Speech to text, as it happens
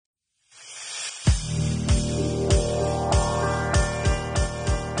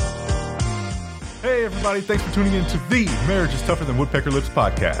Hey, everybody. Thanks for tuning in to the Marriage is Tougher Than Woodpecker Lips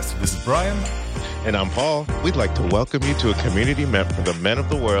podcast. This is Brian. And I'm Paul. We'd like to welcome you to a community meant for the men of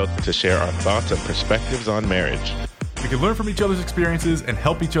the world to share our thoughts and perspectives on marriage. We can learn from each other's experiences and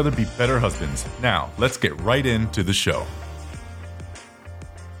help each other be better husbands. Now, let's get right into the show.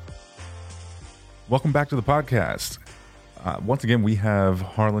 Welcome back to the podcast. Once again, we have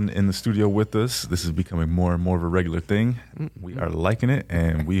Harlan in the studio with us. This is becoming more and more of a regular thing. We are liking it,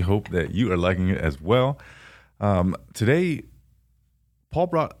 and we hope that you are liking it as well. Today, Paul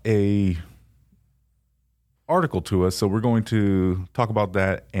brought a article to us, so we're going to talk about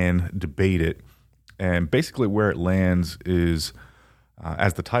that and debate it. And basically where it lands is,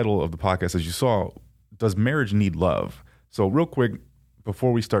 as the title of the podcast, as you saw, does marriage need love? So real quick,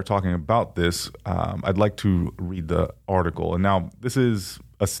 before we start talking about this, I'd like to read the article. And now this is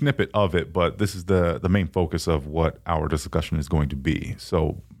a snippet of it, but this is the main focus of what our discussion is going to be.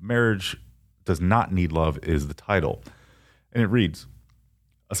 So Marriage Does Not Need Love is the title. And it reads,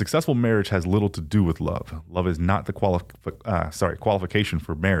 a successful marriage has little to do with love. Love is not the qualification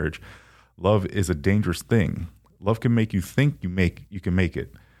for marriage. Love is a dangerous thing. Love can make you think you can make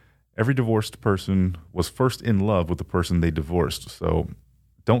it. Every divorced person was first in love with the person they divorced. So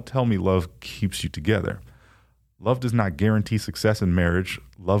don't tell me love keeps you together. Love does not guarantee success in marriage.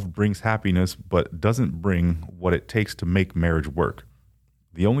 Love brings happiness, but doesn't bring what it takes to make marriage work.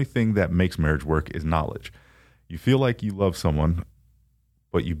 The only thing that makes marriage work is knowledge. You feel like you love someone,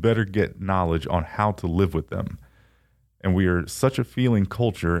 but you better get knowledge on how to live with them. And we are such a feeling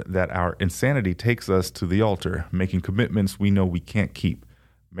culture that our insanity takes us to the altar, making commitments we know we can't keep.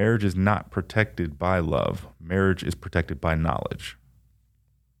 Marriage is not protected by love. Marriage is protected by knowledge.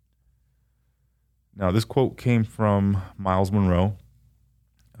 Now, this quote came from Miles Monroe.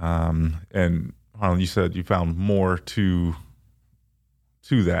 And Harlan, you said you found more to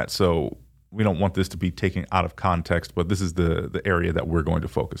that. So we don't want this to be taken out of context, but this is the area that we're going to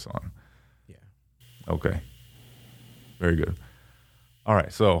focus on. Yeah. Okay. Very good. All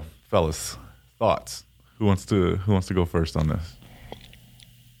right. So, fellas, thoughts. Who wants to go first on this?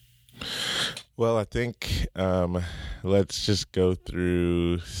 Well, I think let's just go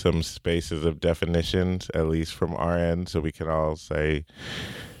through some spaces of definitions, at least from our end, so we can all say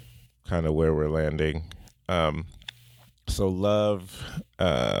kind of where we're landing. So love,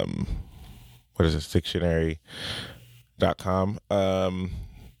 what is it, Dictionary.com.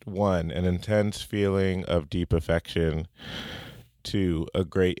 1, an intense feeling of deep affection. 2, a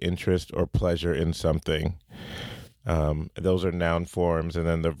great interest or pleasure in something. Those are noun forms, and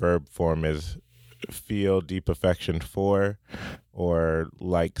then the verb form is feel deep affection for or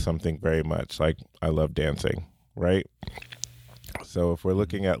like something very much, like I love dancing, right? So if we're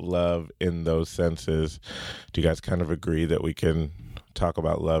looking at love in those senses, do you guys kind of agree that we can talk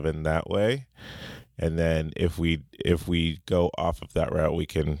about love in that way? And then if we go off of that route, we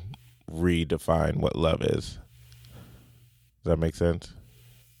can redefine what love is. Does that make sense?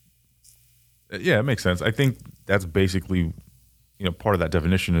 Yeah, it makes sense. I think that's basically, part of that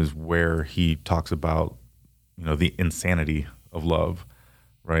definition is where he talks about, the insanity of love,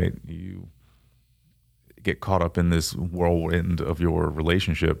 right? You get caught up in this whirlwind of your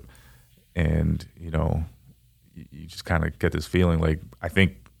relationship and, you just kind of get this feeling like, I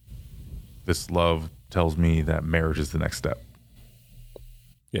think this love tells me that marriage is the next step.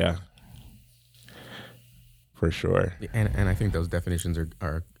 Yeah. For sure. And I think those definitions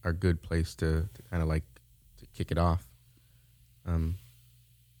are a good place to kind of like to kick it off.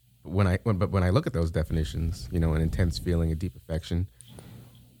 When I look at those definitions, an intense feeling, a deep affection,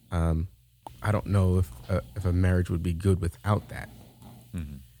 I don't know if a marriage would be good without that.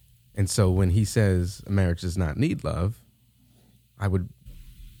 Mm-hmm. And so when he says a marriage does not need love, I would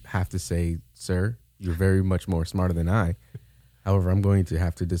have to say, sir, you're very much more smarter than I. However, I'm going to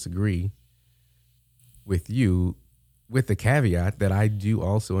have to disagree with you, with the caveat that I do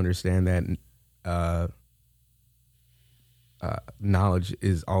also understand that knowledge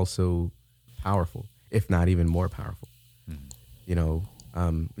is also powerful, if not even more powerful. Mm-hmm.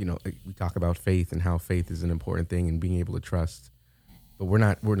 We talk about faith and how faith is an important thing and being able to trust, but we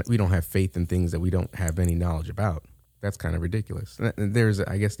don't have faith in things that we don't have any knowledge about. That's kind of ridiculous. And there's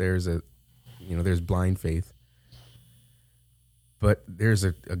blind faith, but there's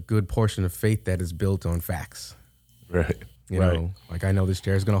a good portion of faith that is built on facts. Right. Like I know this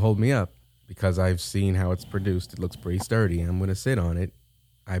chair is going to hold me up because I've seen how it's produced. It looks pretty sturdy. I'm going to sit on it.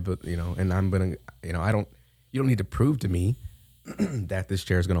 And I'm going to, you don't need to prove to me that this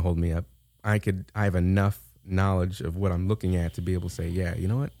chair is going to hold me up. I have enough knowledge of what I'm looking at to be able to say, yeah, you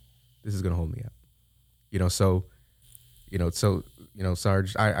know what? This is going to hold me up. So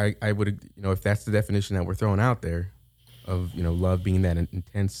Sarge, I would, if that's the definition that we're throwing out there of, love being that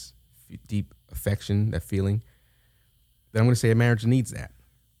intense, deep affection, that feeling, then I'm going to say a marriage needs that.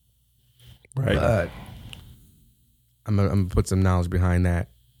 Right. But I'm going to put some knowledge behind that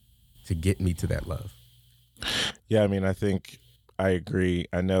to get me to that love. Yeah, I mean, I think I agree.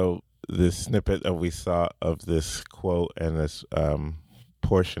 I know this snippet that we saw of this quote and this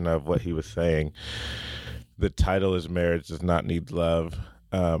portion of what he was saying, the title is Marriage Does Not Need Love.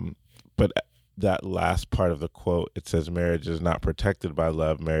 But that last part of the quote, it says marriage is not protected by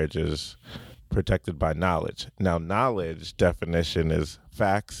love, marriage is protected by knowledge. Now, knowledge definition is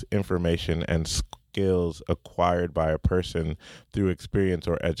facts, information, and skills acquired by a person through experience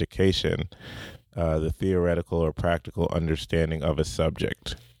or education, the theoretical or practical understanding of a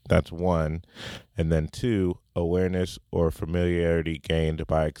subject. That's one. And then two, awareness or familiarity gained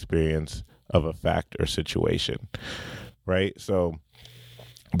by experience of a fact or situation. Right? So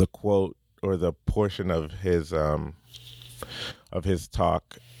the quote or the portion of his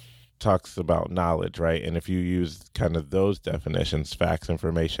talk talks about knowledge, right? And if you use kind of those definitions, facts,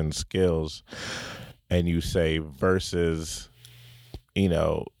 information, skills, and you say versus,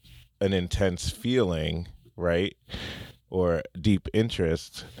 an intense feeling, right? Or deep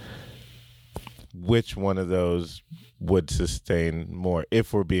interest, which one of those would sustain more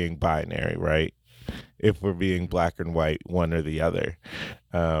if we're being binary, right? If we're being black and white, one or the other.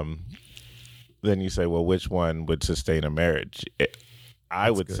 Then you say, well, which one would sustain a marriage?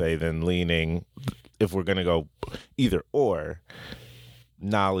 I would say then leaning, if we're going to go either or,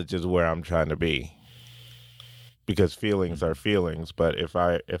 knowledge is where I'm trying to be. Because feelings are feelings, but if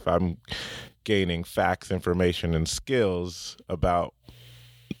I'm gaining facts, information, and skills about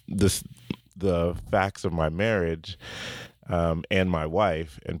the facts of my marriage and my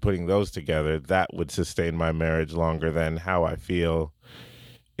wife, and putting those together, that would sustain my marriage longer than how I feel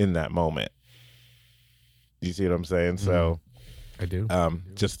in that moment. You see what I'm saying? Mm-hmm. So I do.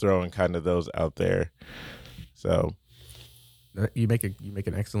 Just throwing kind of those out there. So you make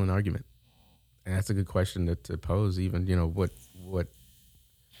an excellent argument, and that's a good question to pose. Even what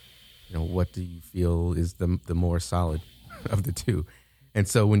do you feel is the more solid of the two? And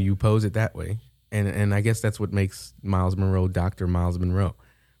so when you pose it that way, and I guess that's what makes Miles Monroe Dr. Miles Monroe,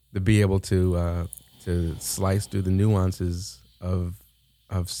 to be able to slice through the nuances of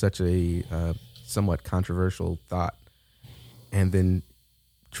such a somewhat controversial thought, and then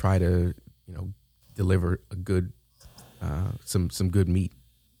try to deliver a good some good meat.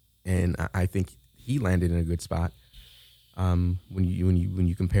 And I think he landed in a good spot when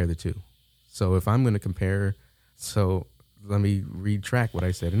you compare the two. So if I'm going to compare, so let me retract what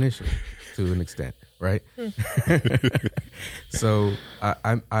I said initially to an extent, right? So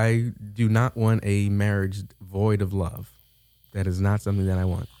I do not want a marriage void of love. That is not something that I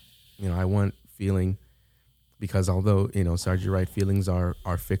want. I want feeling, because although, Sarge, you're right, feelings are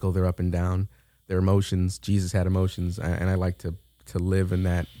fickle, they're up and down, they're emotions. Jesus had emotions, and I like to live in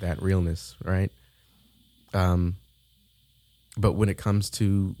that realness, right? But when it comes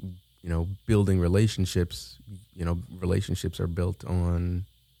to, building relationships, relationships are built on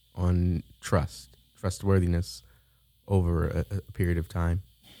trustworthiness over a period of time.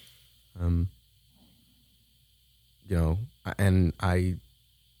 And I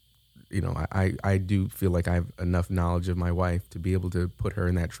do feel like I have enough knowledge of my wife to be able to put her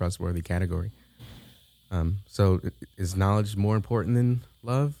in that trustworthy category. So is knowledge more important than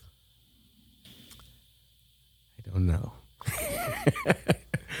love? I don't know.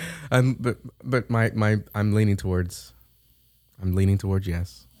 But I'm leaning towards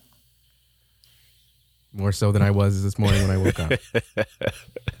yes. More so than I was this morning when I woke up.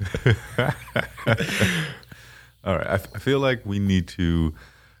 All right. I feel like we need to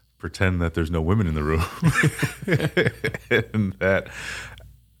pretend that there's no women in the room and that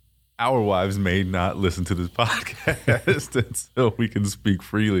our wives may not listen to this podcast, and so we can speak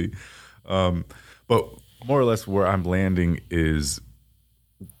freely. But more or less where I'm landing is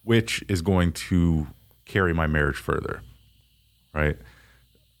which is going to carry my marriage further, right?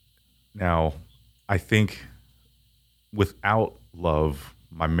 Now, I think without love,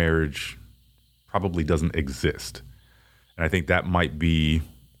 my marriage probably doesn't exist. And I think that might be,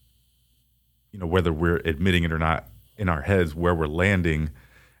 whether we're admitting it or not in our heads, where we're landing.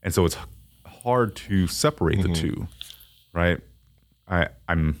 And so it's hard to separate the two, right?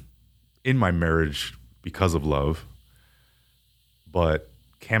 I'm in my marriage because of love, but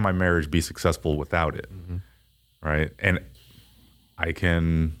can my marriage be successful without it, right? And I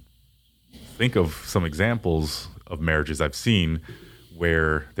can think of some examples of marriages I've seen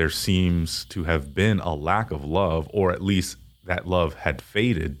where there seems to have been a lack of love, or at least that love had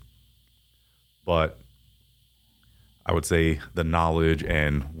faded, but I would say the knowledge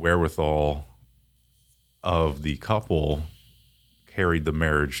and wherewithal of the couple carried the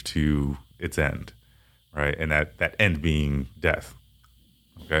marriage to its end, right? And that end being death.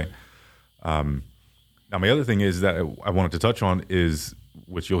 Okay. Now, my other thing is that I wanted to touch on is,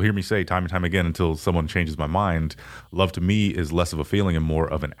 which you'll hear me say time and time again until someone changes my mind, love to me is less of a feeling and more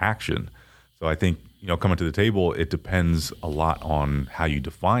of an action. So I think, coming to the table, it depends a lot on how you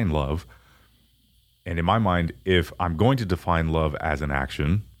define love. And in my mind, if I'm going to define love as an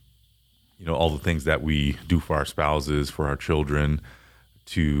action, all the things that we do for our spouses, for our children,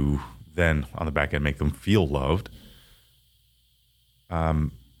 to then on the back end make them feel loved,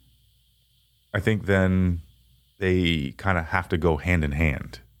 I think then they kind of have to go hand in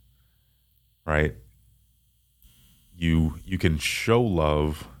hand, right? You can show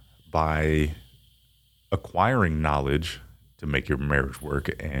love by acquiring knowledge to make your marriage work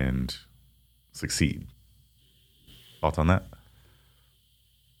and succeed. Thoughts on that?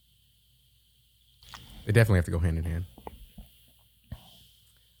 They definitely have to go hand in hand.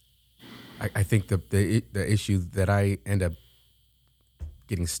 I think the issue that I end up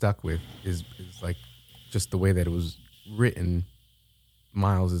getting stuck with is like just the way that it was written.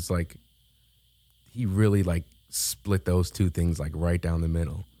 Miles is like, he really like split those two things like right down the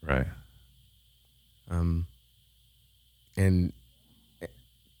middle. Right.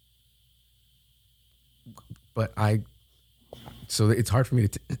 So it's hard for me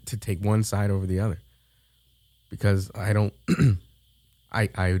to take one side over the other, because I don't, I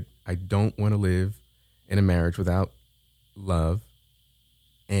don't want to live in a marriage without love.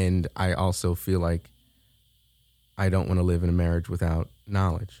 And I also feel like I don't want to live in a marriage without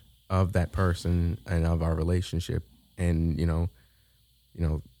knowledge of that person and of our relationship. And,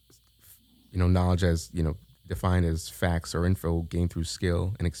 knowledge as, defined as facts or info gained through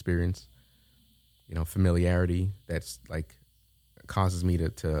skill and experience, familiarity that's like causes me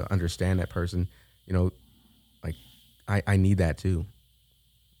to understand that person, like I need that too.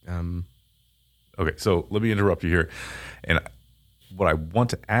 Okay, so let me interrupt you here. And what I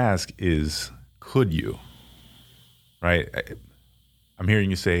want to ask is, could you? Right? I'm hearing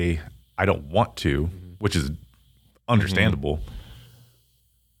you say, I don't want to, which is understandable.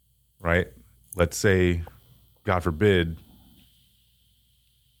 Right? Let's say, God forbid,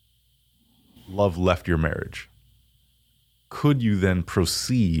 love left your marriage. Could you then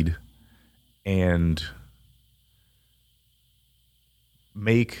proceed and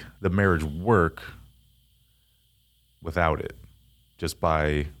make the marriage work without it, just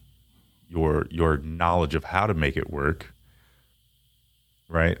by your knowledge of how to make it work,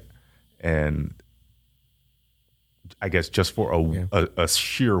 right? And I guess just for a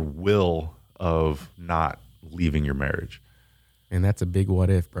sheer will of not leaving your marriage. And that's a big what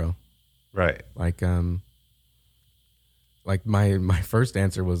if, bro. Right. Like my first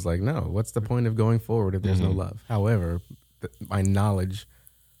answer was like, no, what's the point of going forward if there's no love? However, my knowledge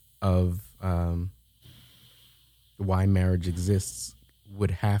of why marriage exists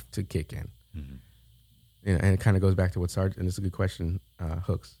would have to kick in. And it kind of goes back to what Sarge, and it's a good question,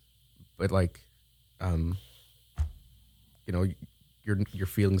 Hooks. But like, your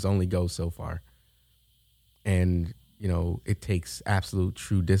feelings only go so far. And, it takes absolute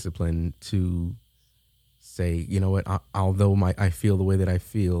true discipline to say, you know what, although I feel the way that I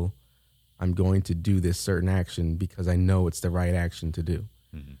feel, I'm going to do this certain action because I know it's the right action to do.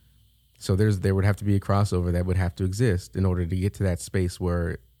 So there would have to be a crossover that would have to exist in order to get to that space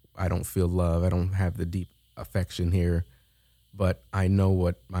where I don't feel love, I don't have the deep affection here, but I know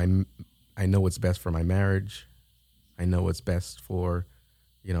what's best for my marriage. I know what's best for,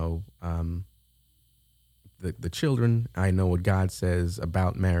 the children. I know what God says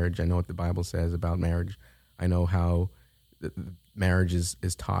about marriage. I know what the Bible says about marriage. I know how marriage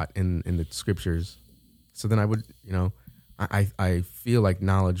is taught in the scriptures. So then I would, I feel like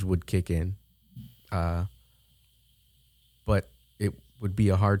knowledge would kick in, but it would be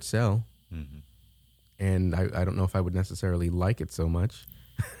a hard sell. And I don't know if I would necessarily like it so much.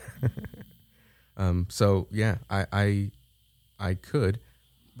 So yeah, I could,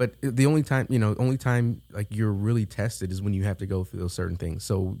 but the only time like you're really tested is when you have to go through those certain things.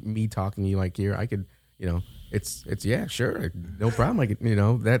 So me talking to you like here, I could, it's yeah, sure, no problem. I could,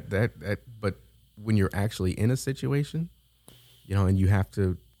 that, but when you're actually in a situation, and you have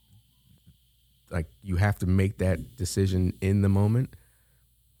to make that decision in the moment,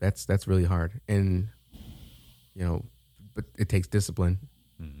 that's really hard. And, but it takes discipline,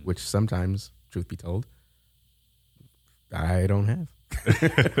 which sometimes, truth be told, I don't have.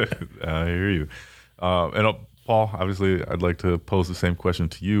 I hear you. And Paul, obviously, I'd like to pose the same question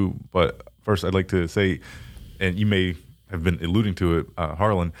to you, but first, I'd like to say, and you may have been alluding to it,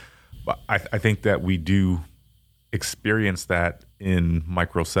 Harlan, but I think that we do experience that in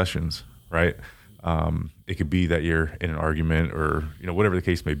micro sessions, right? It could be that you're in an argument, or whatever the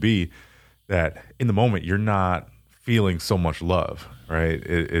case may be, that in the moment you're not feeling so much love, right?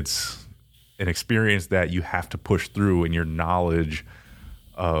 It's an experience that you have to push through, and your knowledge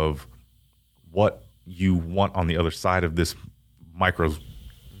of what you want on the other side of this micro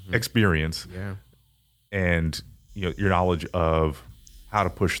experience, and your knowledge of how to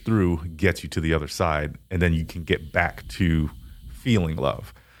push through gets you to the other side, and then you can get back to feeling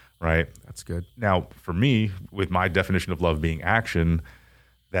love, right? That's good. Now, for me, with my definition of love being action,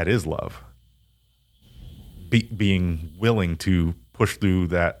 that is love. Being willing to push through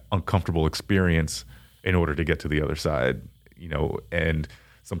that uncomfortable experience in order to get to the other side, and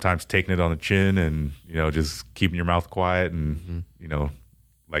sometimes taking it on the chin, and just keeping your mouth quiet, and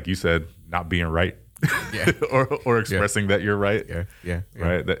like you said, not being right, or expressing that you're right,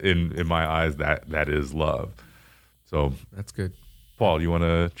 right. That in my eyes, that is love. So that's good. Paul, do you want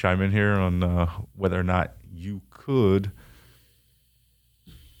to chime in here on whether or not you could,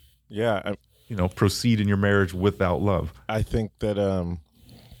 proceed in your marriage without love? I think that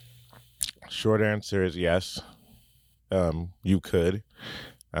short answer is yes. You could.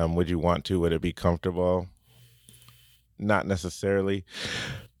 Would you want to? Would it be comfortable? Not necessarily,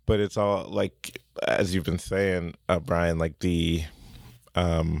 but it's all like, as you've been saying, Brian, like the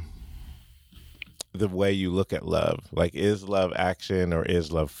way you look at love. Like, is love action or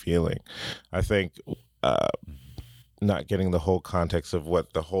is love feeling? I think not getting the whole context of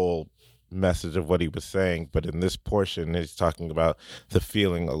what the whole message of what he was saying, but in this portion, he's talking about the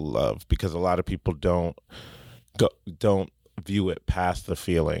feeling of love, because a lot of people don't view it past the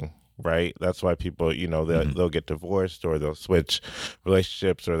feeling, right? That's why people, they'll get divorced, or they'll switch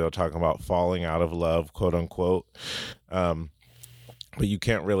relationships, or they'll talk about falling out of love, quote unquote. But you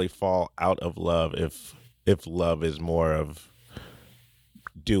can't really fall out of love if love is more of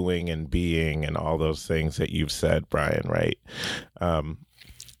doing and being and all those things that you've said, Brian, right?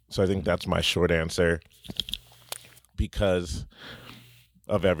 So I think that's my short answer, because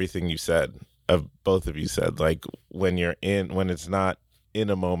of everything you said, of both of you said. Like, when it's not in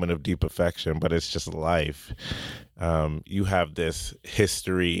a moment of deep affection, but it's just life, you have this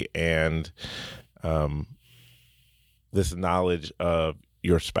history and this knowledge of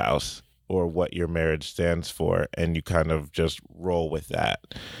your spouse or what your marriage stands for, and you kind of just roll with that.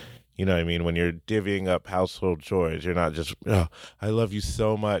 You know what I mean? When you're divvying up household chores, you're not just, oh, I love you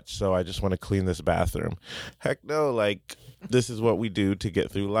so much, so I just want to clean this bathroom. Heck no, like, this is what we do to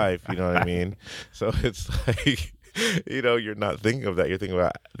get through life. You know what I mean? So it's like, you're not thinking of that. You're thinking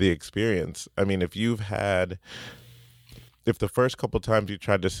about the experience. I mean, if the first couple times you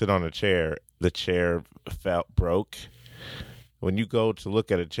tried to sit on a chair, the chair broke, when you go to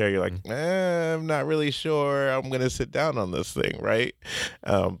look at a chair, you're like, I'm not really sure I'm going to sit down on this thing, right?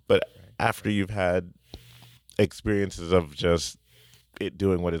 But after you've had experiences of just it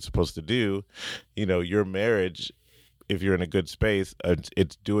doing what it's supposed to do, your marriage, if you're in a good space,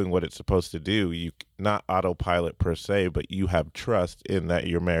 it's doing what it's supposed to do. You not autopilot per se, but you have trust in that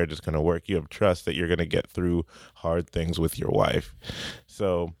your marriage is going to work. You have trust that you're going to get through hard things with your wife.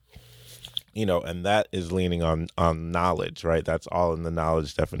 So, and that is leaning on knowledge, right? That's all in the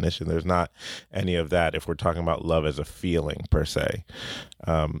knowledge definition. There's not any of that if we're talking about love as a feeling per se.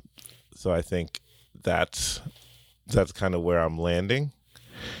 So I think that's kind of where I'm landing,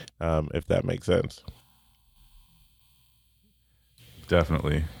 if that makes sense.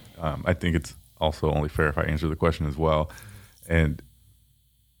 Definitely. I think it's also only fair if I answer the question as well. And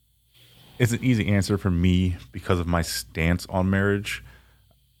it's an easy answer for me because of my stance on marriage.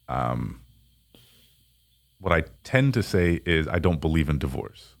 What I tend to say is I don't believe in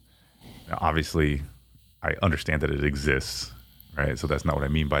divorce. Now, obviously, I understand that it exists, right? So that's not what I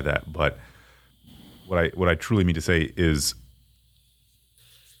mean by that. But what I truly mean to say is,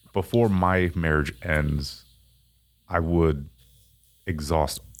 before my marriage ends, I would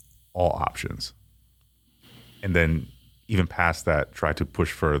exhaust all options, and then even past that, try to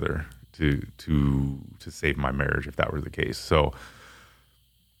push further to save my marriage if that were the case. So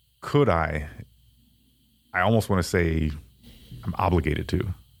could I almost want to say I'm obligated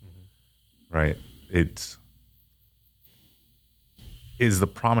to, right? Is the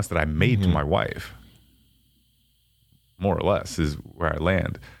promise that I made to my wife, more or less, is where I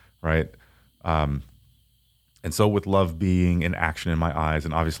land, right? And so with love being an action in my eyes,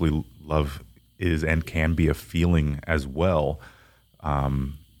 and obviously love is and can be a feeling as well,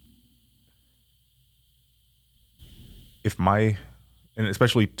 if my, and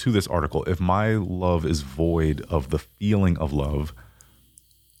especially to this article, if my love is void of the feeling of love,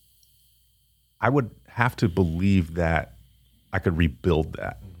 I would have to believe that I could rebuild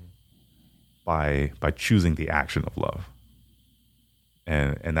that by choosing the action of love.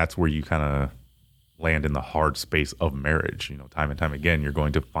 And that's where you kind of land in the hard space of marriage. You know, time and time again, you're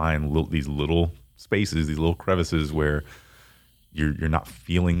going to find these little spaces, these little crevices where you're not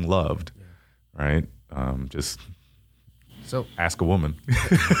feeling loved, right? Just So ask a woman.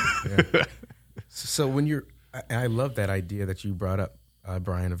 yeah. So when I love that idea that you brought up,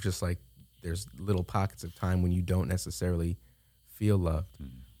 Brian, of just like there's little pockets of time when you don't necessarily feel loved,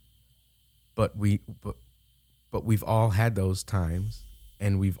 but we've all had those times,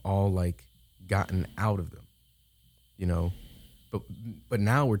 and we've all like gotten out of them, you know. But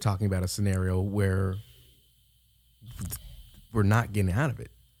now we're talking about a scenario where we're not getting out of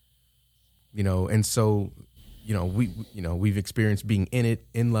it, you know, and so. You know, we've experienced being in it,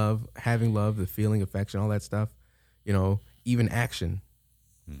 in love, having love, the feeling, affection, all that stuff, you know, even action,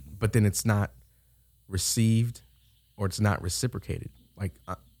 but then it's not received or it's not reciprocated.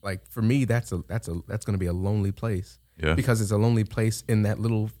 Like for me, that's going to be a lonely place, because it's a lonely place in that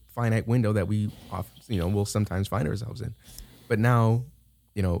little finite window that we, will sometimes find ourselves in. But now,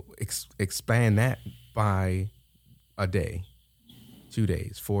 you know, expand that by a day, 2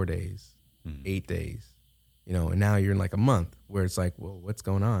 days, 4 days, 8 days. You know, and now you're in like a month where it's like, well, what's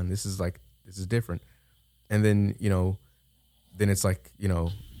going on? This is different. And then, you know, then it's like, you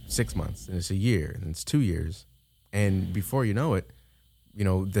know, 6 months, and it's a year, and it's 2 years. And before you know it, you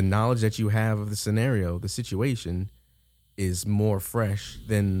know, the knowledge that you have of the scenario, the situation, is more fresh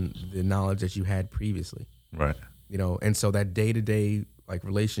than the knowledge that you had previously. Right. You know, and so that day-to-day like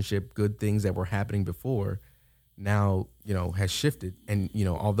relationship, good things that were happening before now, you know, has shifted. And, you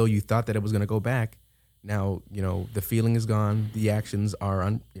know, although you thought that it was going to go back, now, you know, the feeling is gone. The actions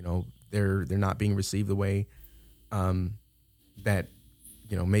are, they're not being received the way that,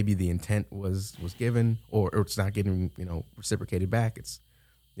 you know, maybe the intent was given, or it's not getting, you know, reciprocated back. It's,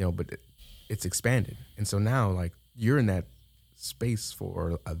 you know, but it's expanded. And so now, like, you're in that space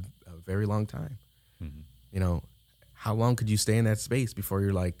for a very long time. Mm-hmm. You know, how long could you stay in that space before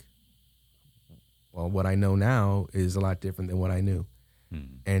you're like, well, what I know now is a lot different than what I knew.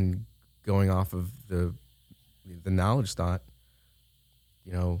 Mm-hmm. And going off of the knowledge thought,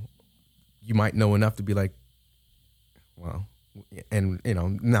 you know, you might know enough to be like, well, and, you know,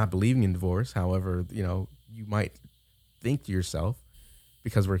 not believing in divorce. However, you know, you might think to yourself,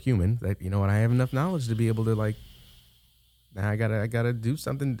 because we're human, that, you know what, I have enough knowledge to be able to, like, now I gotta do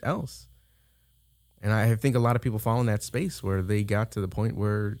something else. And I think a lot of people fall in that space where they got to the point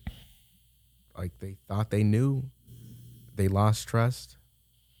where, like, they thought they knew, they lost trust.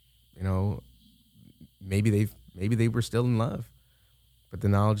 You know, maybe they were still in love, but the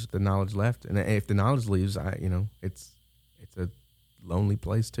knowledge left. And if the knowledge leaves, it's a lonely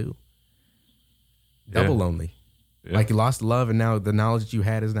place too. Double lonely. Yeah. Like, you lost love, and now the knowledge that you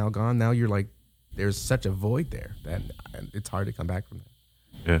had is now gone. Now you're like, there's such a void there that it's hard to come back from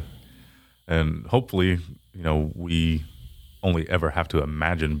that. Yeah. And hopefully, you know, we only ever have to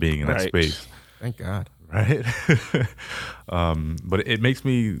imagine being in that space. Thank God. Right. But it makes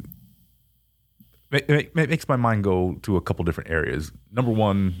it makes my mind go to a couple different areas. Number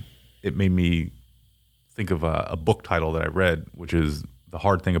one, it made me think of a book title that I read, which is The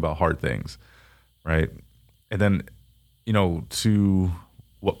Hard Thing About Hard Things. Right. And then, you know, to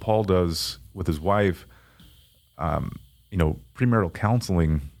what Paul does with his wife, you know, premarital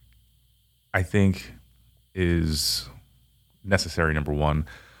counseling, I think, is necessary, number one.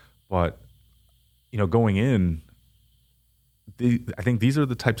 But, you know, going in, I think these are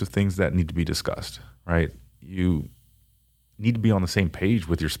the types of things that need to be discussed, right? You need to be on the same page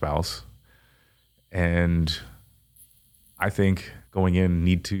with your spouse. And I think going in,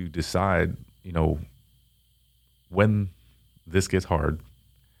 need to decide, you know, when this gets hard,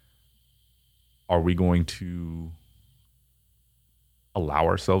 are we going to allow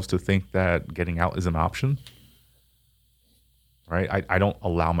ourselves to think that getting out is an option? Right? I don't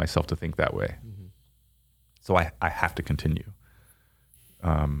allow myself to think that way. Mm-hmm. So I have to continue.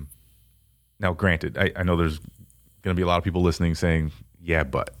 Now, granted, I know there's going to be a lot of people listening saying, yeah,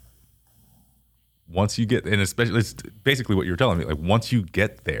 but once you get, and especially, it's basically what you're telling me, like, once you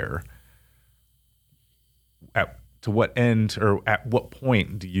get there, to what end or at what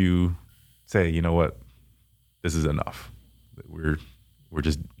point do you say, you know what, this is enough? We're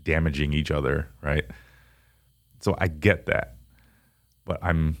just damaging each other, right? So I get that, but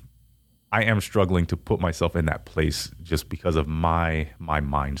I am struggling to put myself in that place just because of my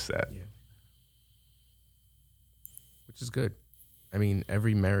mindset. Yeah. Which which is good. I mean,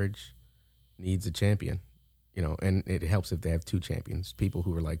 every marriage needs a champion, and it helps if they have two champions, people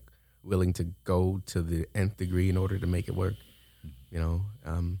who are like willing to go to the nth degree in order to make it work,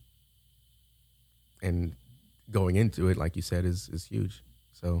 and going into it, like you said, is huge.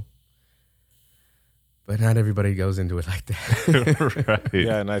 So, but not everybody goes into it like that. Right.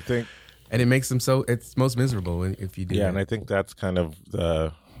 Yeah, and I think, and it makes them it's most miserable if you do. yeah, that. and I think that's kind of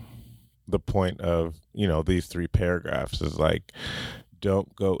the point of these 3 paragraphs is like,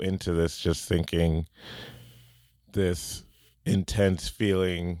 don't go into this just thinking this intense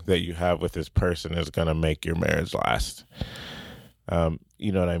feeling that you have with this person is going to make your marriage last.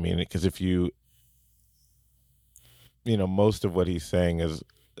 You know what I mean? Because if most of what he's saying is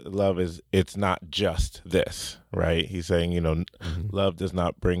love it's not just this, right? He's saying, love does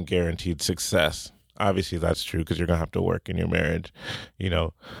not bring guaranteed success. Obviously that's true because you're going to have to work in your marriage.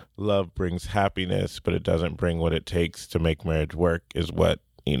 Love brings happiness, but it doesn't bring what it takes to make marriage work is what,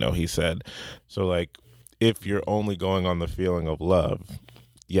 he said. So like, if you're only going on the feeling of love,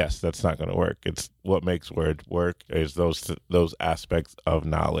 yes, that's not going to work. It's what makes marriage work is those aspects of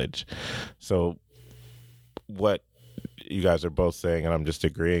knowledge. So what you guys are both saying, and I'm just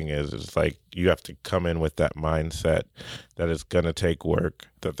agreeing, is like you have to come in with that mindset that it's going to take work,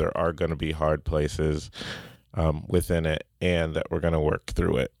 that there are going to be hard places within it, and that we're going to work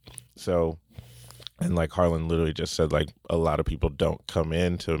through it. So, and like Harlan literally just said, like a lot of people don't come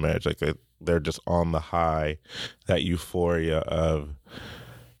into a marriage like they're just on the high, that euphoria of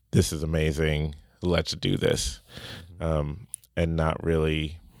this is amazing, let's do this, and not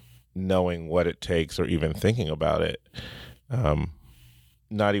really knowing what it takes or even thinking about it.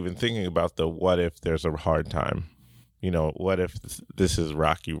 Not even thinking about the what if there's a hard time. What if this is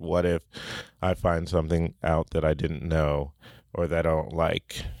rocky? What if I find something out that I didn't know or that I don't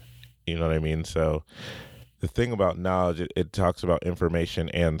like? You know what I mean? So the thing about knowledge, it talks about information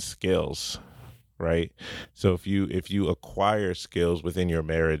and skills, right? So if you acquire skills within your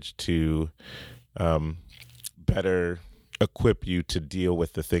marriage to better equip you to deal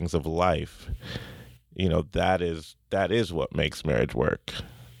with the things of life, that is what makes marriage work.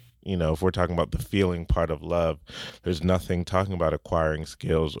 If we're talking about the feeling part of love, there's nothing talking about acquiring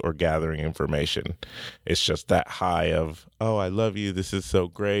skills or gathering information. It's just that high of, oh, I love you, this is so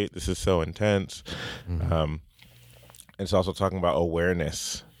great, this is so intense. Mm-hmm. It's also talking about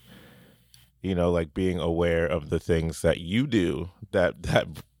awareness, like being aware of the things that you do that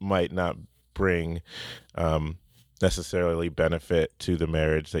might not bring necessarily benefit to the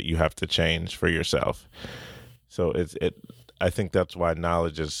marriage, that you have to change for yourself. So I think that's why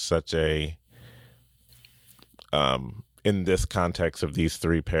knowledge is such a, in this context of these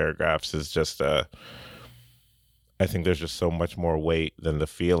 3 paragraphs, is just I think there's just so much more weight than the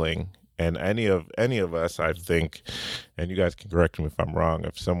feeling. And any of us, I think, and you guys can correct me if I'm wrong,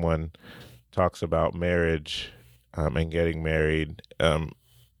 if someone talks about marriage and getting married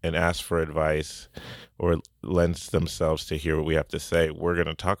and asks for advice or lends themselves to hear what we have to say, we're going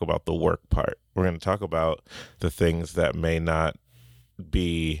to talk about the work part. We're going to talk about the things that may not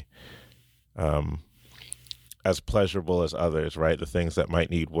be as pleasurable as others, right? The things that might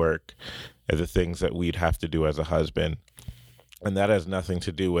need work and the things that we'd have to do as a husband. And that has nothing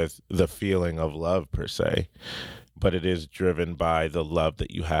to do with the feeling of love per se, but it is driven by the love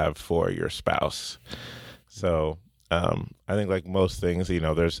that you have for your spouse. So I think like most things,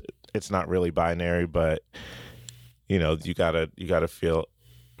 it's not really binary, but you gotta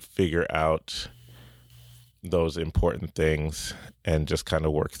figure out those important things and just kind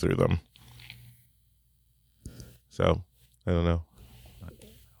of work through them. So I don't know.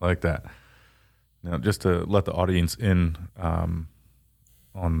 I like that. Now, just to let the audience in on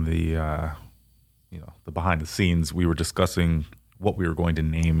the the behind the scenes, we were discussing what we were going to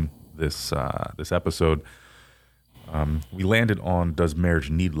name this episode. We landed on Does Marriage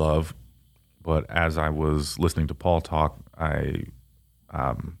Need Love? But as I was listening to Paul talk, I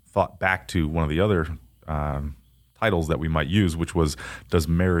thought back to one of the other titles that we might use, which was Does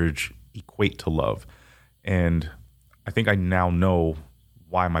Marriage Equate to Love? And I think I now know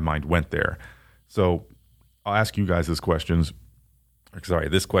why my mind went there. So I'll ask you guys this question.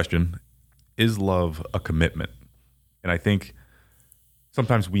 Is love a commitment? And I think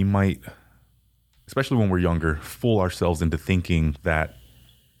sometimes we might, especially when we're younger, fool ourselves into thinking that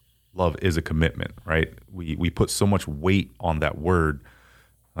love is a commitment, right? We put so much weight on that word,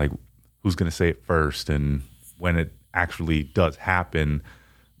 like who's going to say it first, and when it actually does happen.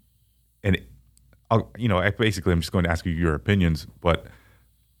 And I'm just going to ask you your opinions, but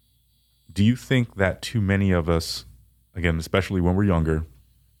do you think that too many of us, again, especially when we're younger,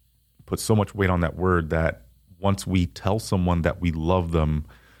 put so much weight on that word that once we tell someone that we love them,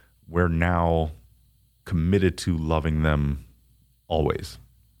 we're now committed to loving them always?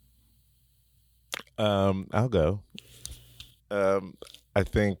 I'll go. I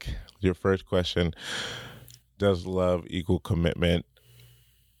think your first question, does love equal commitment?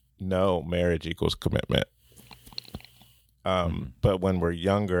 No, marriage equals commitment. But when we're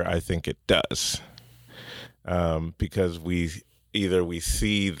younger, I think it does. Because we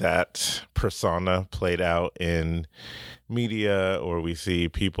see that persona played out in media, or we see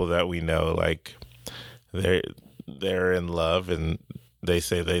people that we know, like they're in love and they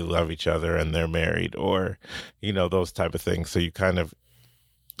say they love each other and they're married, or, those type of things. So you kind of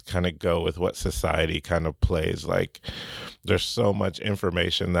go with what society kind of plays. Like, there's so much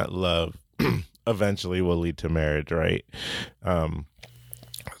information that love eventually will lead to marriage, right?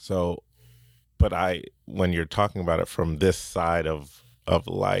 But when you're talking about it from this side of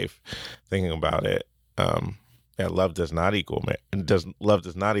life, thinking about it, love does not equal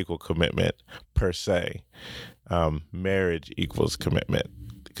commitment per se. Marriage equals commitment,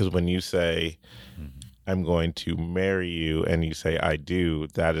 because when you say, I'm going to marry you, and you say, I do,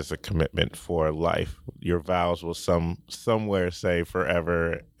 that is a commitment for life. Your vows will somewhere say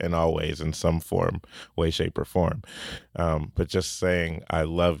forever and always, in some form, way, shape, or form. But just saying, I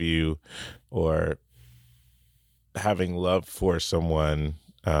love you, or having love for someone,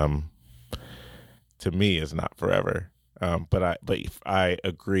 to me, is not forever. But I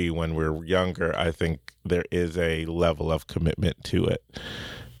agree, when we're younger, I think there is a level of commitment to it.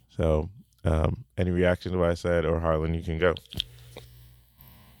 So, any reaction to what I said, or Harlan, you can go.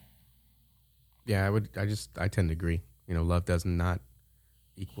 Yeah, I tend to agree. Love does not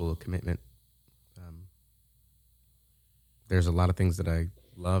equal a commitment. There's a lot of things that I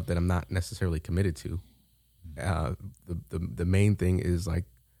love that I'm not necessarily committed to. The main thing is like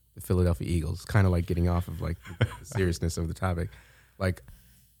the Philadelphia Eagles, kind of like getting off of like the seriousness of the topic. Like,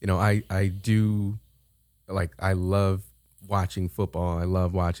 I do, like, I love watching football. I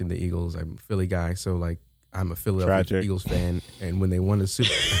love watching the Eagles. I'm a Philly guy, so like I'm a Philadelphia Eagles fan. And when they won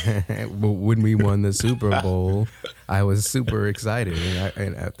when we won the Super Bowl, I was super excited,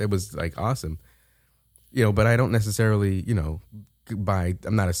 and it was like awesome. But I don't necessarily, I'm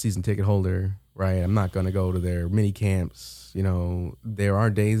not a season ticket holder, right? I'm not going to go to their mini camps. There are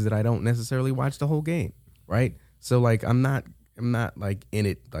days that I don't necessarily watch the whole game, right? So like I'm not like in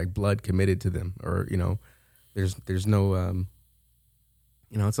it, like blood committed to them, or there's no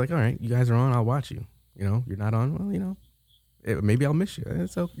it's like, all right, you guys are on, I'll watch you. You're not on, well, maybe I'll miss you.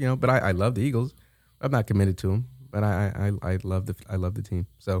 So but I love the Eagles. I'm not committed to them, but I love the team.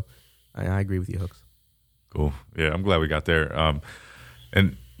 So I agree with you, Hooks. Cool. Yeah, I'm glad we got there.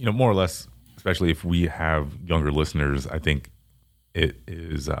 And more or less, especially if we have younger listeners, I think it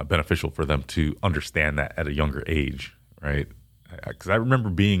is beneficial for them to understand that at a younger age, right? Because I remember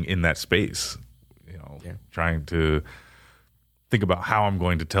being in that space, trying to think about how I'm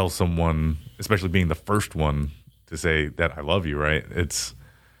going to tell someone, especially being the first one to say that I love you, right?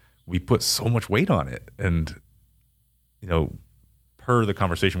 We put so much weight on it. And, per the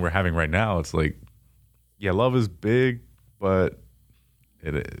conversation we're having right now, it's like, yeah, love is big, but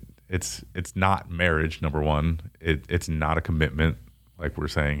it's not marriage, number one. It's not a commitment, like we're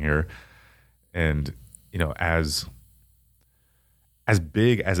saying here. And, as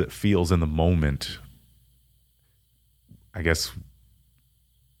big as it feels in the moment, I guess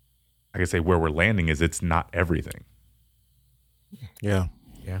I could say where we're landing is it's not everything. Yeah.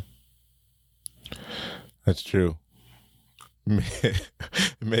 Yeah. That's true.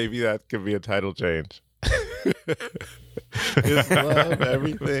 Maybe that could be a title change. Is love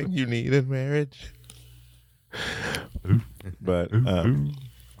everything you need in marriage? But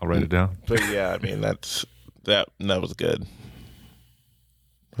I'll write it down. But yeah, I mean that was good.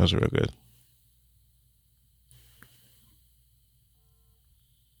 That was real good.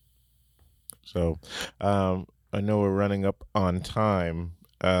 So I know we're running up on time.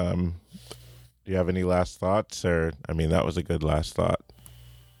 Do you have any last thoughts? Or, I mean, that was a good last thought.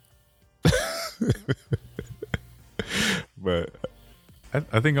 But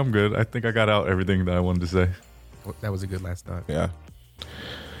I think I'm good. I think I got out everything that I wanted to say. That was a good last thought. Yeah.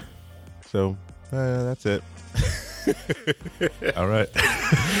 So that's it. All right.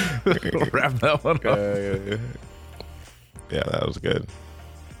 Wrap that one up. Yeah, that was good.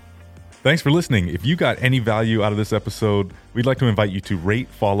 Thanks for listening. If you got any value out of this episode, we'd like to invite you to rate,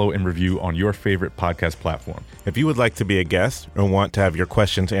 follow, and review on your favorite podcast platform. If you would like to be a guest or want to have your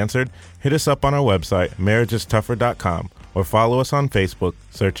questions answered, hit us up on our website, marriageistuffer.com, or follow us on Facebook,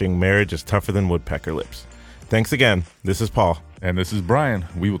 searching Marriage is Tougher Than Woodpecker Lips. Thanks again. This is Paul. And this is Brian.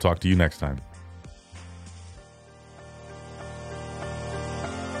 We will talk to you next time.